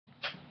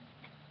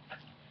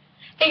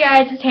Hey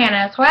guys, it's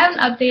Hannah. So I haven't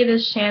updated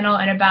this channel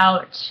in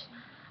about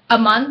a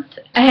month,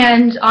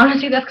 and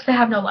honestly that's because I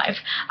have no life.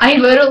 I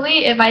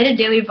literally, if I did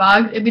daily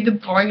vlogs, it'd be the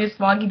boringest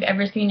vlog you've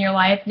ever seen in your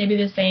life, and it'd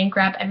be the same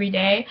crap every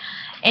day.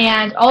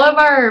 And all of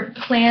our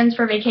plans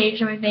for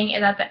vacation and everything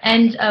is at the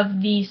end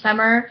of the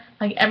summer,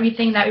 like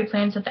everything that we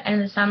plan is at the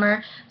end of the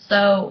summer.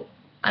 So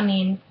I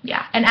mean,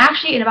 yeah. And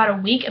actually, in about a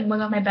week, I'm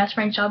going with my best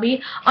friend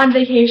Shelby on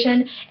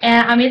vacation,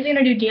 and I'm either going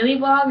to do daily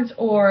vlogs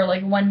or,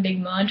 like, one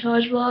big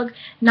montage vlog.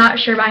 Not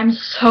sure, but I'm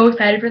so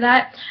excited for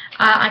that.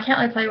 I can't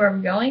really tell you where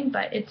we're going,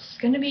 but it's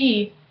going to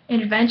be an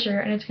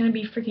adventure, and it's going to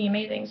be freaking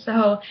amazing.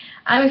 So,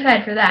 I'm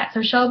excited for that.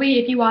 So, Shelby,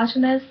 if you're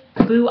watching this,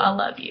 boo, I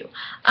love you.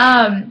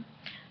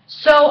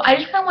 So I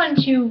just kind of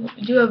wanted to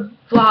do a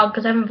vlog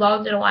because I haven't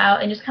vlogged in a while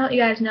and just kind of let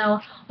you guys know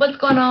what's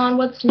going on,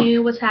 what's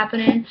new, what's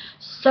happening.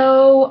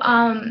 So,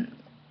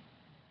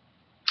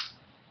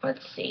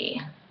 let's see.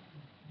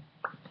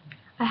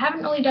 I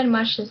haven't really done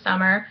much this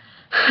summer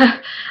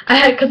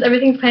because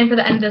everything's planned for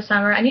the end of the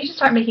summer. I need to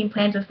start making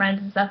plans with friends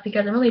and stuff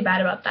because I'm really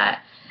bad about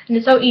that. And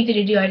it's so easy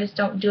to do. I just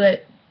don't do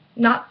it.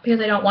 Not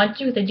because I don't want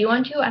to, because I do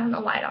want to. I don't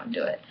know why I don't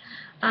do it.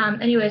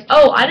 Anyways,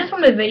 oh, I just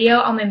filmed a video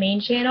on my main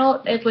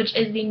channel, which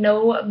is the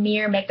No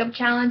Mirror Makeup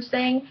Challenge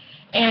thing.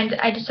 And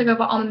I just took off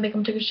all my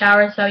makeup, took a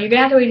shower, so you're going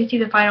to have to wait to see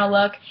the final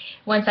look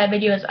once that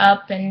video is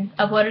up and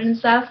uploaded and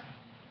stuff.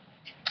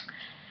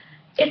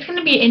 It's going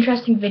to be an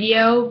interesting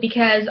video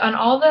because on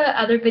all the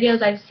other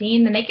videos I've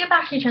seen, the makeup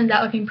actually turns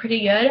out looking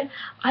pretty good.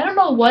 I don't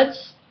know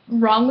what's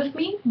wrong with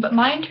me, but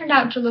mine turned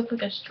out to look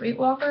like a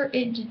streetwalker.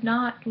 It did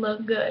not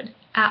look good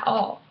at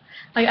all.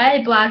 Like, I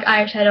had black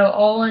eyeshadow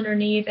all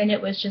underneath, and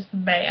it was just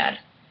bad.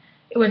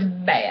 It was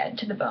bad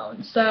to the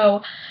bone.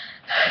 So,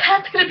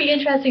 that's going to be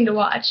interesting to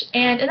watch.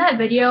 And in that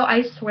video,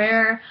 I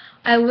swear,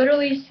 I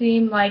literally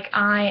seem like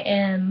I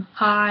am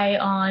high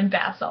on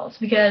bath salts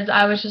because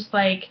I was just,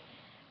 like,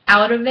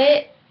 out of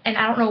it, and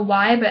I don't know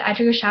why, but I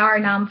took a shower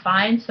and now I'm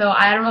fine. So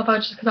I don't know if it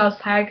was just because I was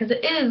tired, because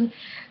it is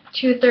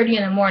 2:30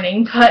 in the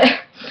morning, but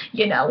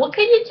you know, what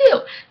can you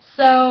do?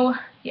 So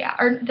yeah,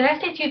 or did I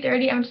say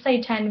 2:30? I'm gonna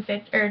say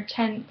 10:50 or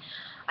 10.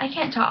 I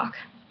can't talk.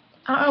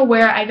 I don't know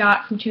where I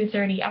got from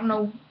 2:30. I don't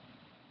know.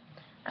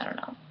 I don't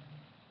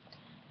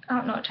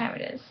know what time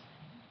it is.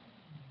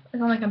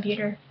 It's on my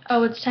computer.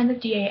 Oh, it's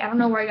 10:58. I don't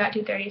know where I got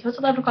 2:30. So it's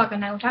 11 o'clock at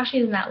night, which actually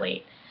isn't that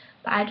late.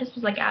 But I just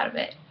was like out of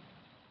it.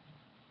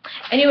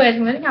 Anyways,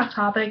 I'm getting off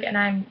topic, and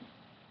I'm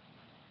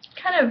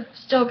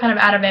still kind of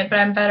out of it, but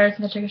I'm better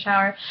since I took a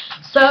shower.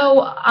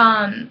 So,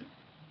 I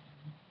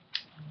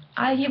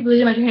keep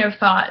losing my train of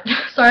thought.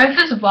 Sorry if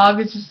this vlog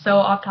is just so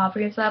off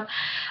topic and stuff.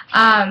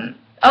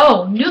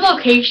 Oh, new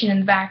location in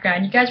the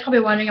background. You guys are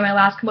probably wondering in my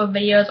last couple of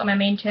videos on my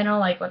main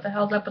channel, like, what the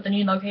hell's up with the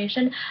new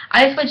location.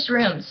 I switched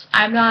rooms.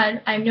 I'm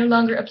no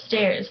longer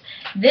upstairs.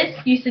 This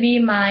used to be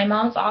my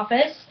mom's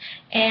office,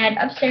 and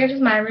upstairs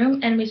is my room,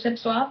 and we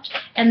swapped.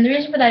 And the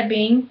reason for that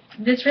being,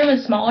 this room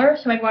is smaller,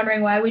 so I'm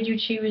wondering why would you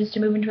choose to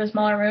move into a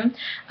smaller room.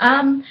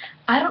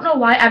 I don't know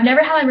why. I've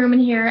never had my room in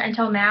here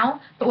until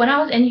now, but when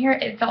I was in here,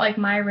 it felt like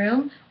my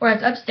room,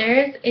 whereas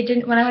upstairs, it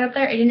didn't. When I went up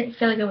there, it didn't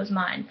feel like it was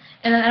mine.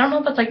 And then I don't know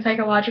if that's like a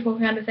psychological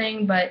kind of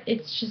thing, but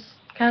it's just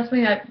kind of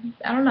something that,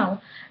 I don't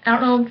know. I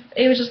don't know if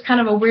it was just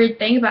kind of a weird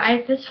thing, but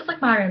this feels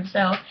like my room,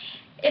 so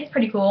it's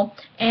pretty cool.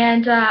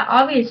 And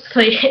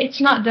obviously, it's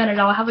not done at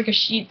all. I have like a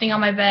sheet thing on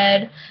my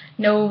bed,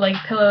 no like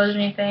pillows or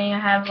anything. I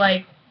have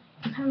like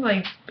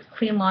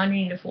clean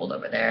laundry to fold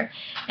over there,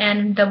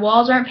 and the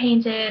walls aren't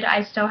painted.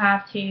 I still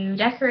have to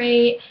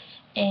decorate,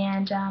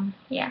 and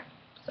yeah.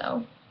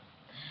 So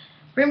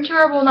room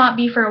tour will not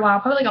be for a while,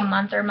 probably like a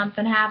month or a month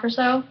and a half or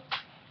so.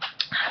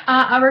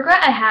 A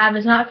regret I have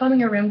is not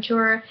filming a room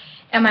tour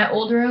in my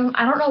old room.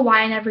 I don't know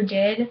why I never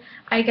did.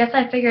 I guess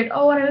I figured,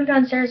 oh, when I moved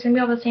downstairs, it's going to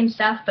be all the same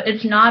stuff, but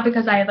it's not,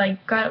 because I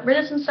like got rid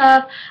of some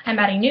stuff. I'm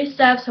adding new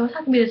stuff, so it's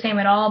not going to be the same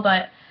at all,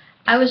 but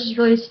I was just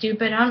really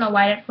stupid. I don't know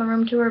why I didn't film a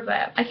room tour,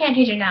 but I can't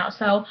change it now,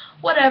 so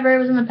whatever, it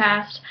was in the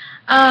past.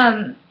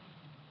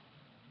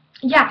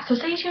 Yeah, so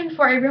stay tuned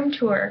for a room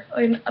tour,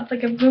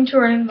 like a room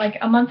tour in like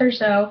a month or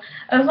so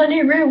of my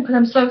new room, because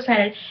I'm so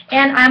excited.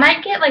 And I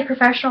might get like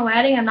professional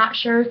lighting, I'm not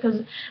sure,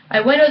 because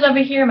my window's over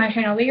here, my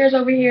chandelier's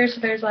over here,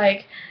 so there's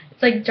like,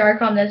 it's like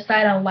dark on this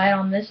side and light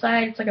on this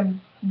side. It's like a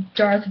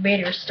Darth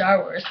Vader Star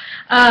Wars.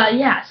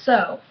 Yeah,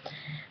 so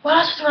what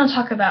else do I want to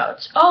talk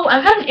about? Oh,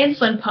 I've got an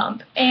insulin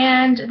pump,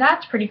 and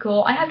that's pretty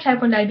cool. I have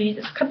type 1 diabetes.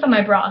 It's clipped on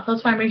my bra, so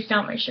that's why I'm reaching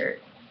out my shirt.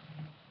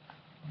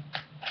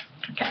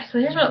 Okay, so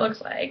here's what it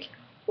looks like.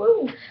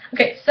 Woo!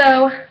 Okay,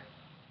 so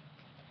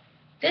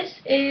this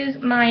is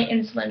my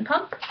insulin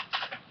pump.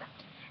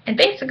 And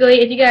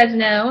basically, if you guys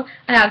know,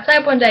 I have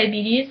type 1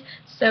 diabetes,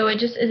 so it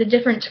just is a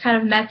different kind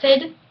of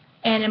method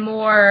and a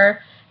more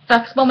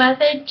flexible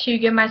method to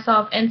give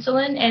myself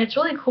insulin, and it's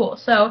really cool.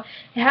 So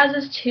it has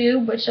this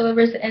tube which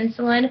delivers the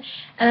insulin,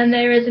 and then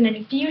there is an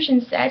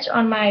infusion set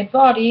on my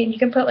body, and you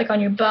can put it like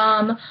on your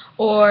bum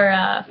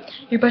or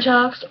your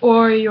buttocks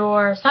or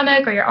your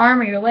stomach or your arm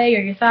or your leg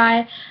or your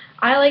thigh.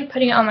 I like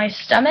putting it on my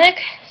stomach,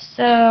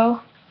 so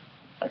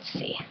let's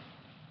see.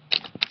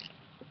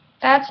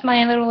 That's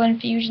my little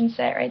infusion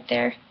set right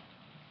there.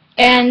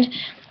 And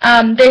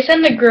they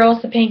send the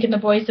girls the pink and the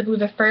boys the blue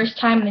the first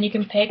time, and then you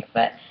can pick.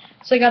 But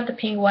so I got the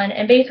pink one.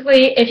 And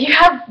basically, if you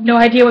have no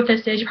idea what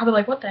this is, you're probably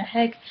like, what the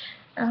heck?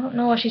 I don't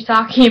know what she's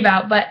talking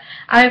about. But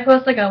I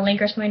post like a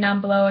link or something down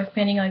below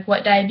explaining like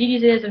what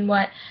diabetes is and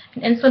what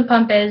an insulin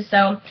pump is.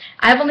 So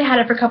I've only had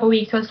it for a couple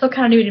weeks, so it's still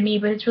kind of new to me,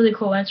 but it's really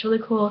cool. And it's a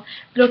really cool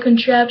little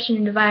contraption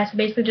and device. So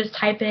basically, just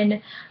type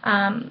in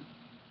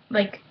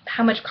like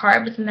how much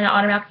carbs, and then it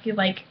automatically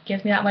like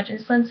gives me that much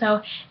insulin.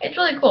 So it's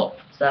really cool.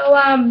 So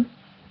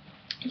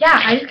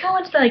yeah, I just kind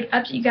of wanted to like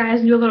update you guys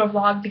and do a little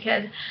vlog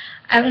because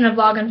I haven't done a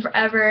vlog in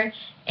forever.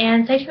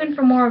 And stay tuned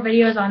for more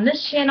videos on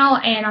this channel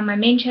and on my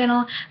main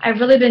channel. I've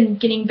really been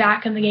getting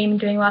back in the game and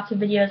doing lots of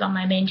videos on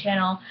my main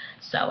channel.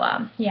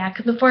 So yeah,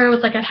 because before it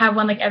was like I'd have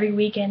one like every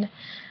week, and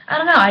I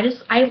don't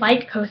know, I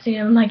like posting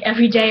them like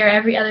every day or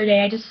every other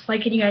day. I just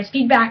like getting you guys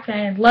feedback,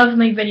 and I love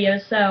my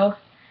videos. So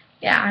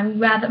yeah, I'm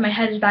glad that my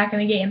head is back in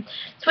the game.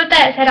 So with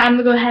that said, I'm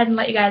going to go ahead and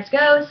let you guys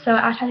go. So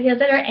I'll talk to you guys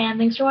later, and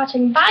thanks for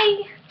watching.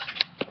 Bye!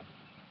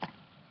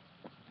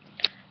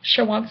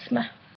 Shawarma.